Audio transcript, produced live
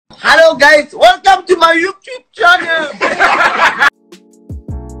Hello guys, welcome to my YouTube channel.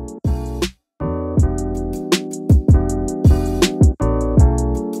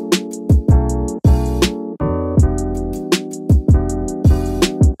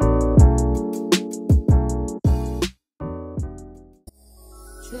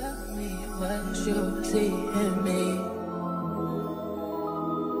 Tell me what you see in me.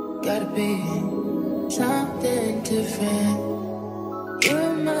 Gotta be something different.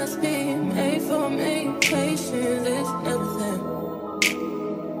 You must be made for me. Patience is everything.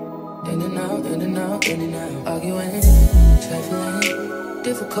 In and out, in and out, in and out. Arguing, trifling,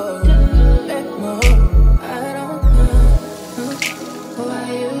 difficult. Let more. I don't know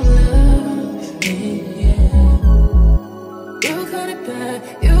why you love me. Yeah. You got it bad,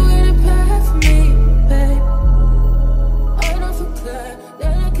 you got it bad for me, babe. I don't forget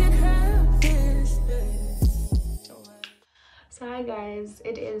that I can have this, babe. So hi guys,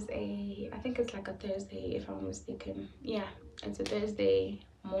 it is I think it's like a Thursday if I'm not mistaken. Yeah, it's a Thursday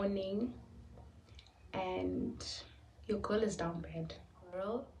morning and your girl is down bad.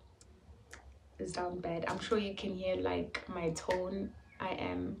 Girl is down bad. I'm sure you can hear like my tone. I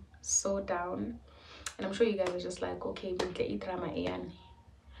am so down. And I'm sure you guys are just like, okay, drama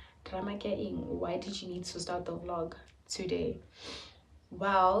getting, why did you need to start the vlog today?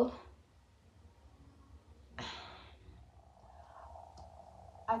 Well,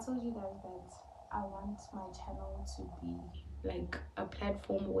 I told you guys that I want my channel to be like a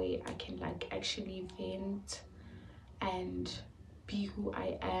platform where I can like actually vent and be who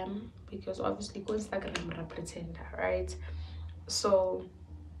I am, because obviously go Instagram ra pretender, right? So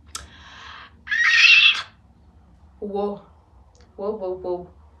whoa,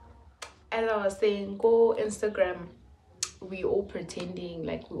 as I was saying, go Instagram, we all pretending,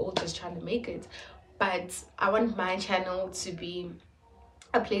 like we all just trying to make it. But I want my channel to be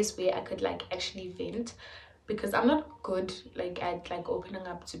a place where I could like actually vent, because I'm not good like at like opening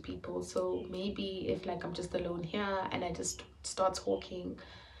up to people. So maybe if like I'm just alone here and I just start talking,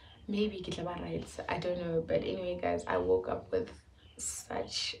 maybe get right, I don't know. But anyway guys, I woke up with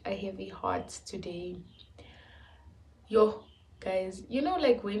such a heavy heart today. Yo guys, you know,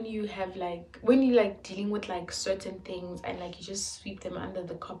 like when you have like when you like dealing with like certain things and like you just sweep them under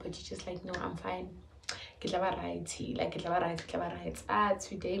the carpet, you just like, no, I'm fine, get right.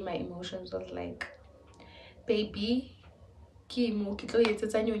 Today my emotions was like, baby,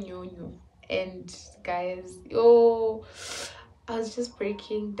 and guys, yo, I was just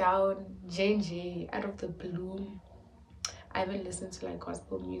breaking down. JJ out of the blue. I haven't listened to like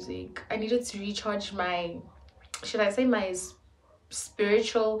gospel music. I needed to recharge my, should I say, my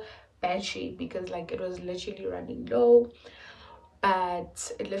spiritual battery, because like it was literally running low.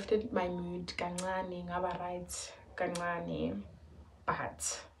 But it lifted my mood kancane, ngaba right kancane,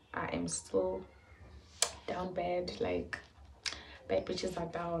 but I am still down bad. Like bad bitches are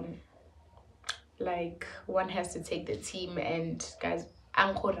down. Like one has to take the team, and guys,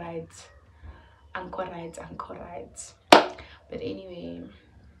 anchor right. But anyway,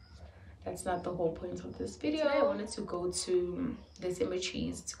 that's not the whole point of this video. Today I wanted to go to the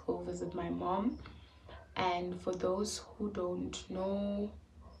cemeteries to go visit my mom. And for those who don't know,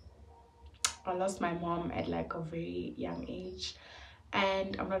 I lost my mom at like a very young age,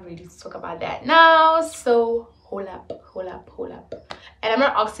 and I'm not ready to talk about that now. So hold up. And I'm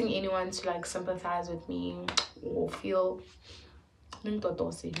not asking anyone to like sympathize with me or feel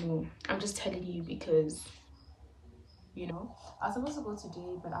no. I'm just telling you because, you know, I was supposed to go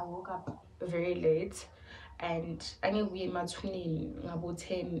today, but I woke up very late, and I know we in my 10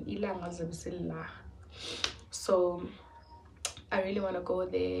 so I really want to go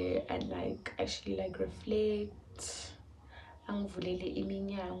there and like actually like reflect.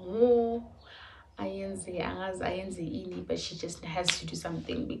 But she just has to do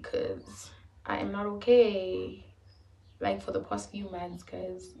something, because I am not okay. Like for the past few months,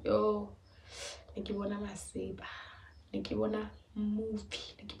 guys, yo, nikibona masiba, nikibona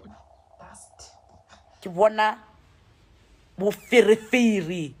movie, nikibona dust, ke bona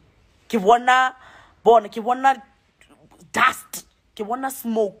boferefere, ke bona dust, ke bona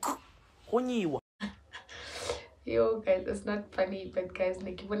smoke go nyiwa. Yo guys, it's not funny, but guys,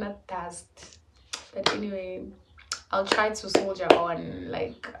 nikibona dust. But anyway, I'll try to soldier on,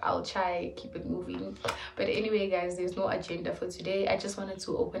 like I'll try keep it moving. But anyway guys, there's no agenda for today. I just wanted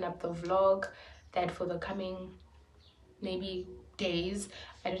to open up the vlog that for the coming maybe days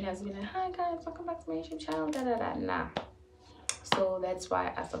I don't have to be like, hi guys, welcome back to my YouTube channel, nah. So that's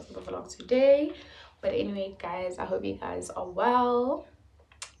why I started the vlog today. But anyway guys, I hope you guys are well.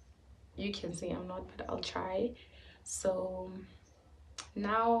 You can see I'm not, but I'll try. So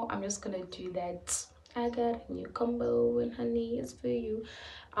now I'm just gonna do that. I got a new combo and honey is for you.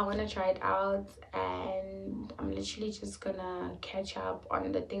 I want to try it out, and I'm literally just gonna catch up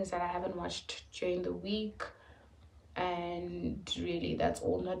on the things that I haven't watched during the week. And really, that's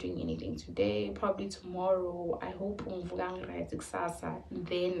all. Not doing anything today. Probably tomorrow, I hope,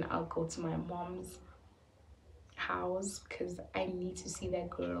 then I'll go to my mom's house because I need to see that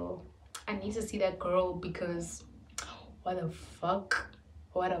girl. I need to see that girl because what the fuck,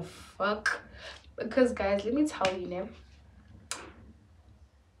 because guys, let me tell you now,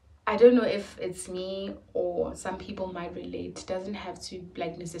 I don't know if it's me or some people might relate. It doesn't have to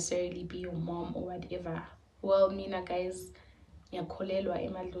like necessarily be your mom or whatever. Well, Nina, guys, ngiyakholelwa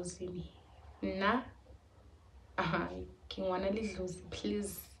emadlozini. Na ngingwana lidlozi,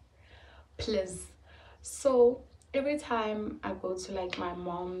 please. So every time I go to like my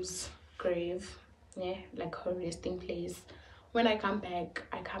mom's grave, yeah, like her resting place, when I come back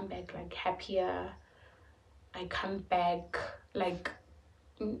like happier. I come back like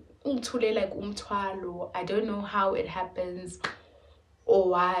I don't know how it happens or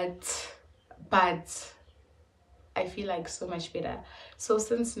what, but I feel like so much better. So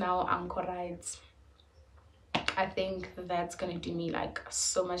since now Anchor rides, I think that's gonna do me like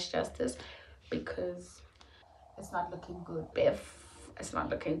so much justice because it's not looking good, Biff. It's not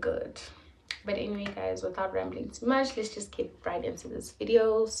looking good. But anyway, guys, without rambling too much, let's just get right into this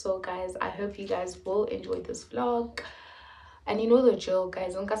video. So guys, I hope you guys will enjoy this vlog. And you know the drill,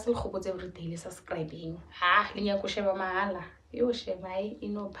 guys. Every day subscribing.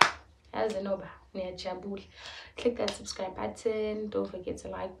 Click that subscribe button. Don't forget to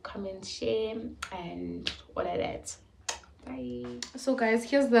like, comment, share, and all of that. Bye. So guys,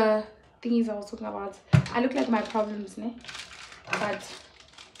 here's the thingies I was talking about. I look like my problems, ne? But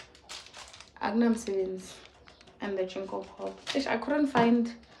Agnam Sevens and the Jingle Pop. I couldn't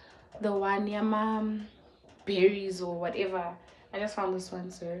find the one Yama berries or whatever. I just found this one,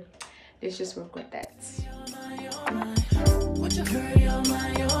 so let's just work with that.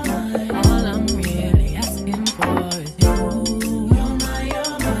 All I'm really asking for is you. You're mine.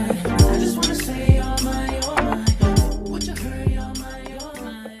 I just wanna say you're mine. Would you hurry, you're mine.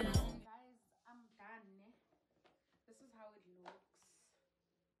 Guys, I'm done, ne? This is how it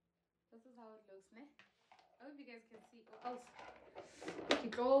looks. Ne? I hope you guys can see.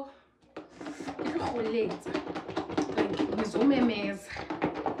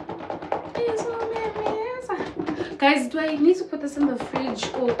 Guys, do I need to put this in the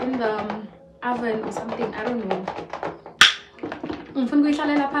fridge or in the oven or something? I don't know.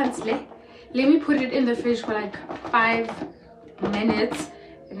 Let me put it in the fridge for like 5 minutes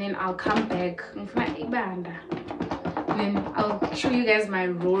and then I'll come back. And then I'll show you guys my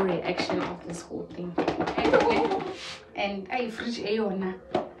raw reaction of this whole thing. And I fridge ayona.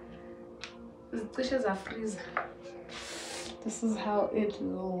 This is how it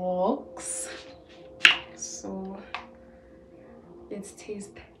looks. So let's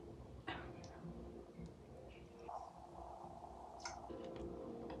taste.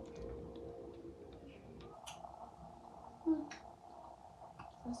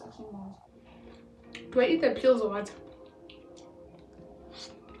 That's actually nice. Do I eat the peels or what?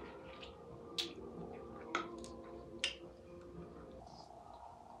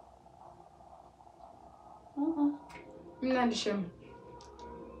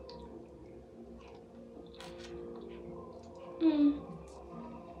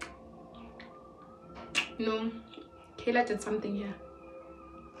 No, Kayla did something here.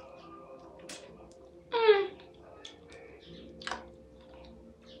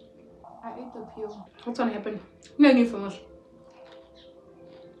 I ate the peel. What's gonna happen? No need for much.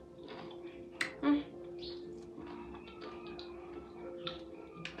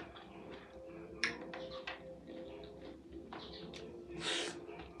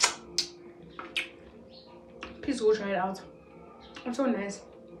 Please go try it out. It's so nice,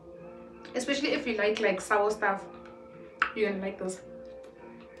 especially if you like sour stuff. You're gonna like this.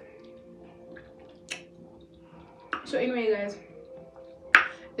 So anyway, guys,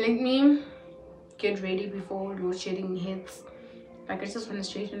 let me get ready before load shedding hits. Like, I just want to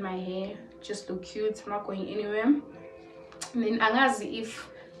straighten my hair, just look cute. I'm not going anywhere. And then angazi if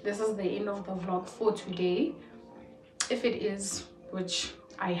this is the end of the vlog for today. If it is, which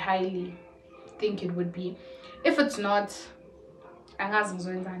I highly think it would be. If it's not,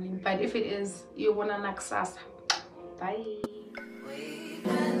 but if it is, you wanna naksasa. Bye.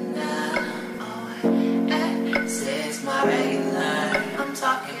 My regular, I'm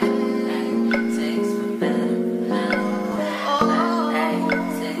talking. Takes for better.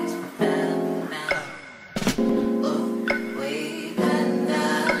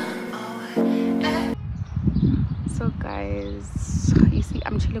 guys. You see,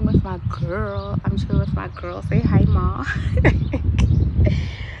 I'm chilling with my girl. Say hi, ma.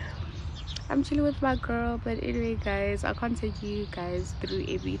 I'm chilling with my girl. But anyway, guys, I can't take you guys through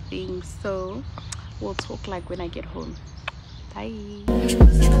everything, so we'll talk like when I get home. Bye.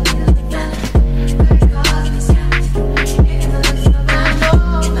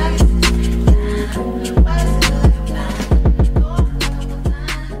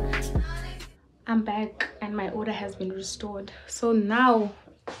 I'm back and my order has been restored. So now,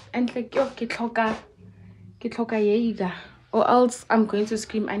 and like yo, get Jaeger, or else I'm going to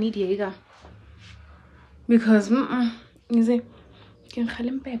scream. I need Jaeger because you see,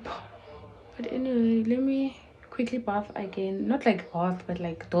 but anyway, let me quickly bath again. Not like bath, but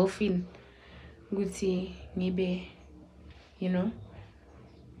like dolphin. Good see, maybe, you know.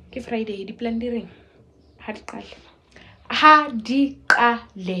 Ke Friday, di plan di ring. Hadi kale.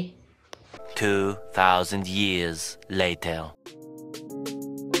 2,000 years later.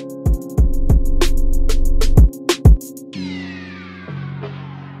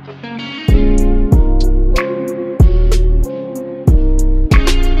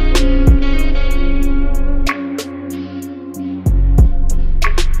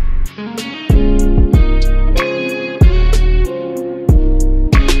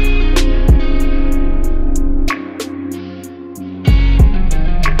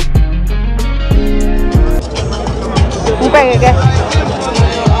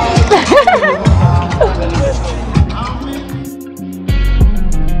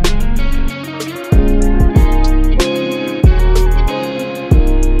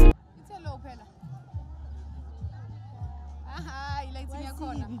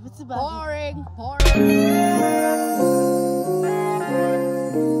 Boring.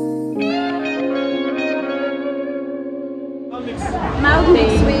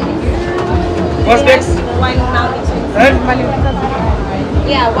 What's next? One mild mixed wings. Hey?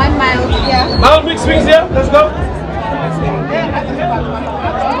 Yeah, 1 mild. Yeah. Mild mixed wings here. Let's go.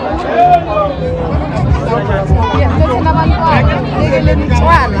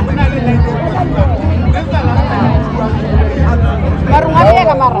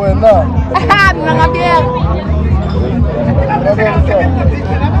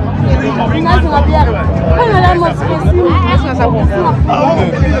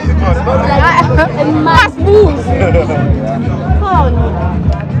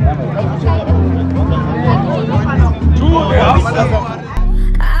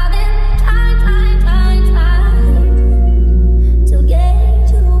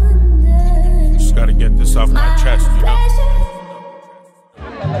 Just gotta get this off my chest, you know.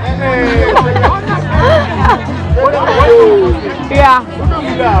 Yeah.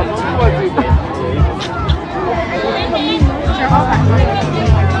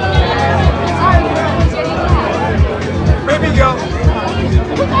 Baby girl,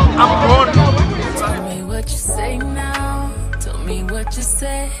 I'm born. Tell me what you say now. Tell me what you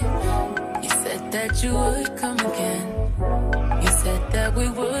said. You said that you would come again. You said that we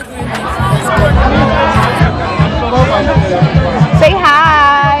would remain friends. Say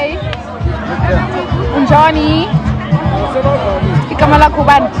hi. Johnny. Ikamala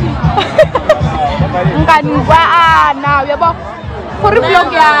kuban. Nkanwa now yabo. For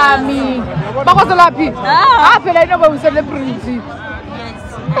vlog yami. Bako salapi. Phela ino ba celebrity.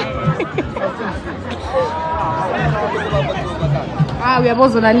 We are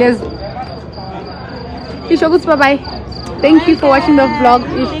both on a lezo. Bye bye. Thank you for watching the vlog.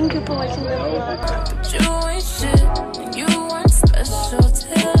 Thank you for watching the vlog. You ain't shit. You weren't special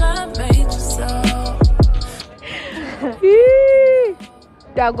till I made you so.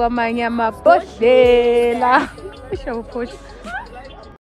 Dagwa manya mabodlela. Push.